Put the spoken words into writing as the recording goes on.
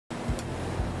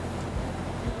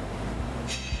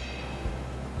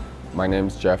My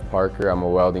name's Jeff Parker. I'm a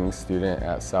welding student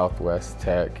at Southwest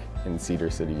Tech in Cedar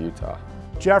City, Utah.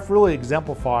 Jeff really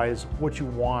exemplifies what you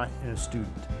want in a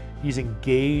student. He's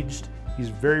engaged, he's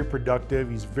very productive,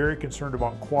 he's very concerned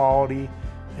about quality,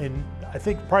 and I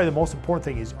think probably the most important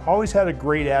thing is he's always had a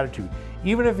great attitude.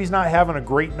 Even if he's not having a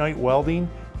great night welding,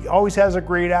 he always has a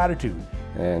great attitude.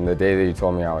 And the day that he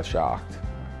told me, I was shocked.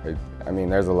 I mean,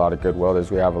 there's a lot of good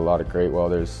welders. We have a lot of great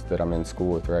welders that I'm in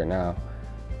school with right now.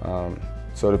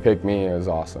 So to pick me, it was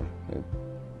awesome. It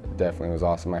definitely was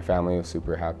awesome. My family was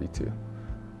super happy too.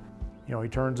 You know, he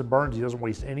turns and burns. He doesn't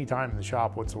waste any time in the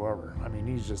shop whatsoever. I mean,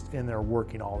 he's just in there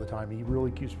working all the time. He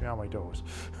really keeps me on my toes.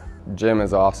 Jim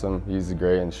is awesome. He's a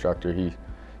great instructor.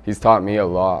 He's taught me a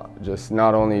lot, just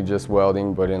not only just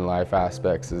welding, but in life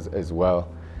aspects as well.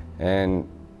 And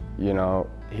you know,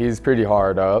 he's pretty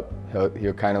hard up.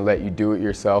 He'll kind of let you do it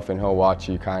yourself, and he'll watch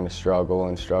you kind of struggle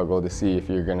and struggle to see if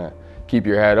you're gonna keep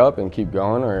your head up and keep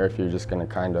going, or if you're just gonna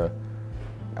kind of,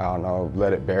 I don't know,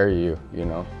 let it bury you, you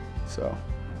know. So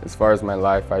as far as my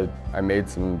life, I made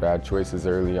some bad choices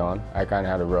early on. I kind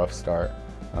of had a rough start.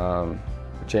 I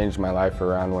changed my life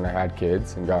around when I had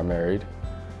kids and got married,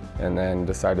 and then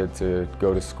decided to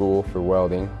go to school for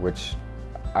welding, which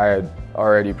I had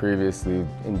already previously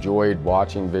enjoyed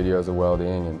watching videos of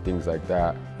welding and things like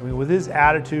that. I mean, with his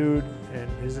attitude and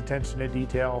his attention to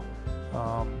detail,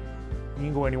 he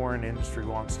can go anywhere in the industry he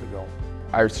wants to go.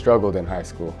 I struggled in high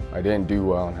school. I didn't do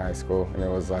well in high school, and it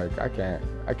was like, I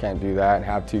can't do that and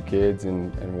have 2 kids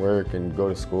and work and go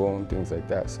to school and things like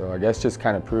that. So I guess just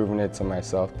kind of proving it to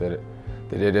myself that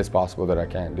it is possible that I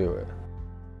can do it.